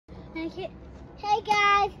make it. Hey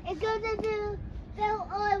guys, it's going to do build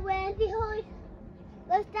our Wendy house.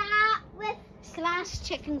 Let's start with Slash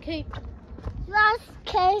chicken coop.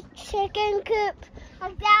 chicken coop.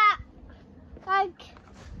 Like that. Like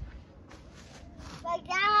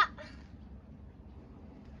that.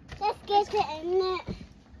 Let's get it in it.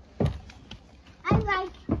 I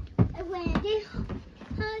like a Wendy house.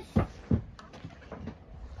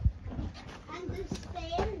 And the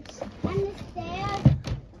stairs. And the stairs.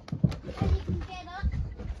 And you can get up.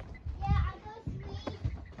 Yeah, I go sleep.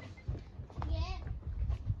 Yeah.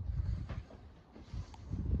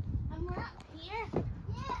 And we're up here.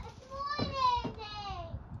 Yeah, it's morning day.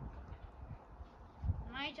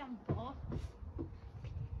 And I jump off.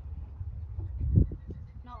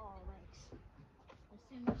 Not always. As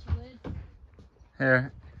soon as you would. Here,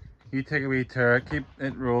 you take a wee tour, keep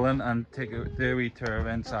it rolling and take the wee tour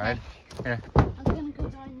inside. Okay. Here. I'm gonna go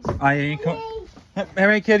down. Aye, you come.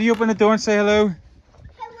 Mary, kid, you open the door and say hello.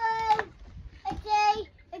 Hello. Today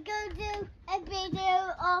I'm going to do a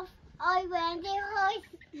video of our Wendy house.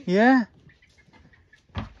 Yeah.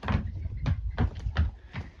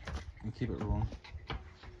 And keep it rolling.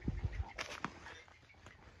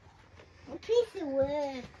 A piece of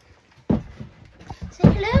wood. Say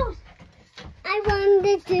hello. I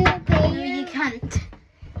wanted to do a No, you video. can't.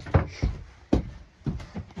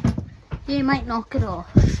 You might knock it off.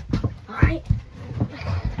 Alright.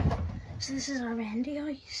 So this is our Wendy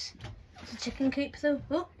house. It's a chicken coop though.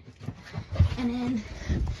 Oh. And then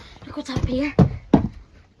look what's up here.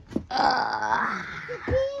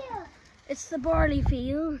 It's the barley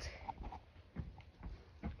field.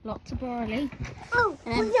 Lots of barley. Oh,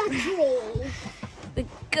 what's that tree? We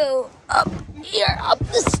go up here, up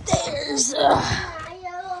the stairs.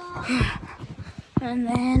 And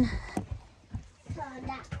then Turn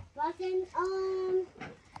that button on.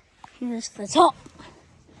 here's the top.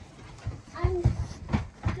 And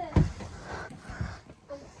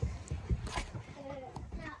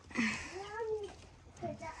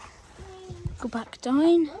Go back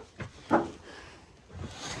down.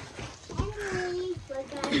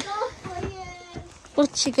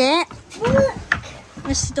 What you get? Look,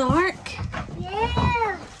 It's dark.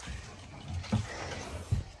 yeah.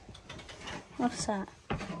 What's that?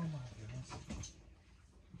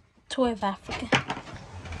 Toy of Africa.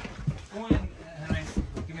 Go on, Henry.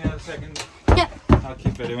 Give me another second. Yep. I'll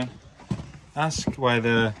keep videoing. Ask why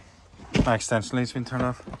my extension lead's been turned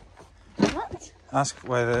off. What? Ask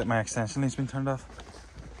why my extension lead's been turned off.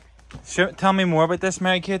 Tell me more about this,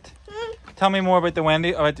 Mary Kate. Tell me more about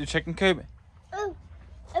about the chicken coop. Oh,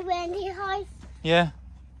 a Wendy house. Yeah.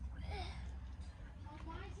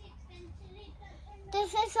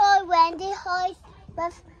 This is our Wendy house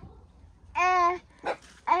with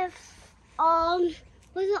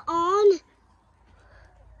was it on?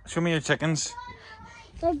 Show me your chickens.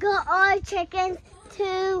 We got our chickens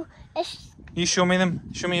too. You show me them.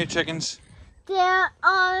 Show me your chickens. There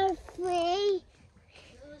are 3. There's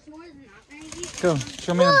more than that, maybe. Go.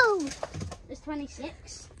 Show me them. Whoa! There's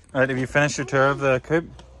 26. Alright, have you finished your tour of the coop?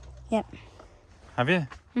 Yep. Have you?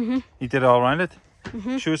 Mhm. You did it all around it?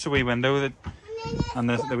 Mhm. Show us the wee window and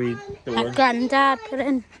the wee door. My granddad put it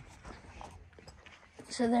in.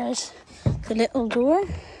 So there's the little door.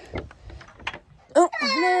 Oh,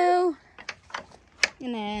 hello.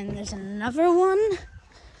 And then there's another one.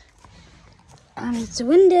 And it's a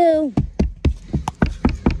window.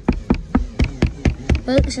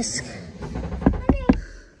 Well, it's just...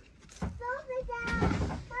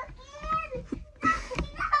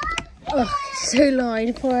 Oh, it's so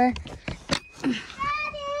loud for her.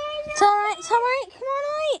 It's alright, it's alright. Come on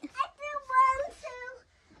out.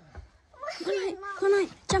 Come on out, come on out.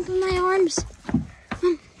 Jump in my arms.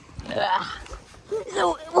 Come on.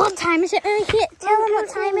 So, what time is it, Mary Kate? Tell them what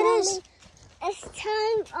time it is. It's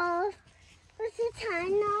time of. What's the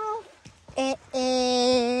time now? It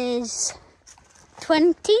is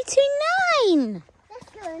 20 to 9.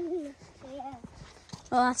 Let's go in here.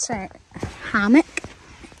 Well, that's our hammock.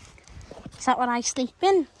 Is that what I sleep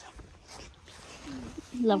in?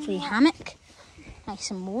 Lovely hammock.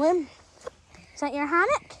 Nice and warm. Is that your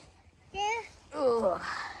hammock? Yeah. Oh.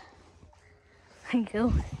 There you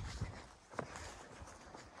go.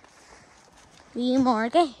 Wee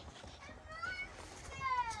Morgie.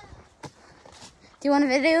 Do you want a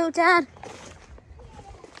video, Dad?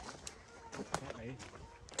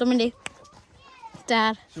 What do you do?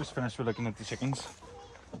 Dad. Just finished with looking at the chickens.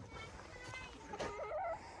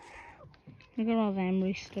 Look at all them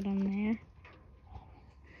roosted on there.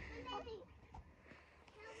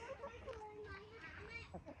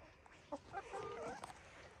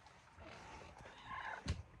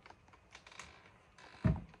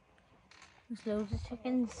 There's loads of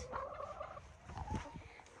chickens.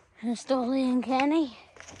 There's Dolly and Kenny.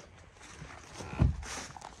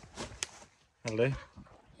 Will do.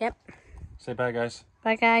 Yep. Say bye, guys.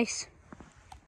 Bye, guys.